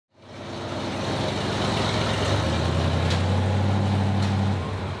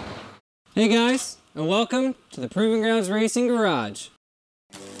Hey guys, and welcome to the Proving Grounds Racing Garage.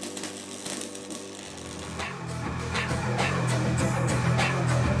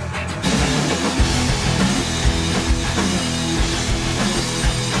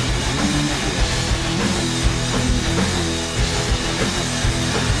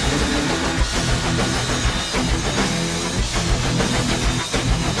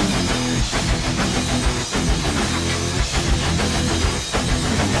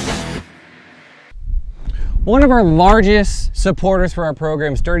 One of our largest supporters for our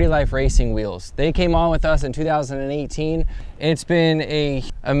program is Dirty Life Racing Wheels. They came on with us in 2018. It's been an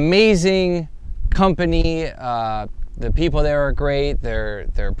amazing company. The people there are great.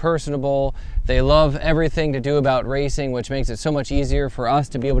 They're personable. They love everything to do about racing, which makes it so much easier for us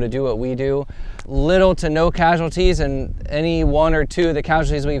to be able to do what we do. Little to no casualties, and any one or two of the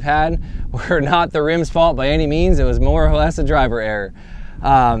casualties we've had were not the rim's fault by any means. It was more or less a driver error.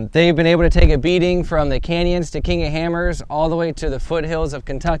 They've been able to take a beating from the canyons to King of Hammers all the way to the foothills of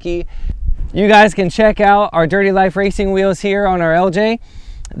Kentucky. You guys can check out our Dirty Life Racing wheels here on our LJ.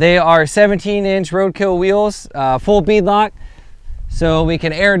 They are 17-inch roadkill wheels, full bead lock, so we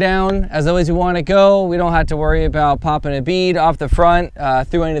can air down as low as we want to go. We don't have to worry about popping a bead off the front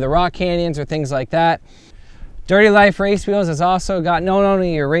through any of the rock canyons or things like that. Dirty Life Race Wheels has also got not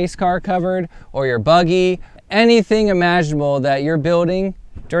only your race car covered or your buggy, anything imaginable that you're building,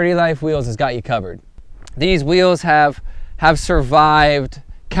 Dirty Life Wheels has got you covered. These wheels have survived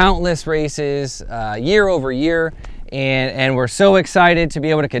countless races year over year, and we're so excited to be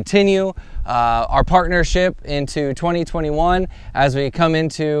able to continue our partnership into 2021 as we come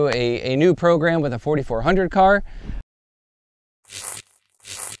into a new program with a 4400 car.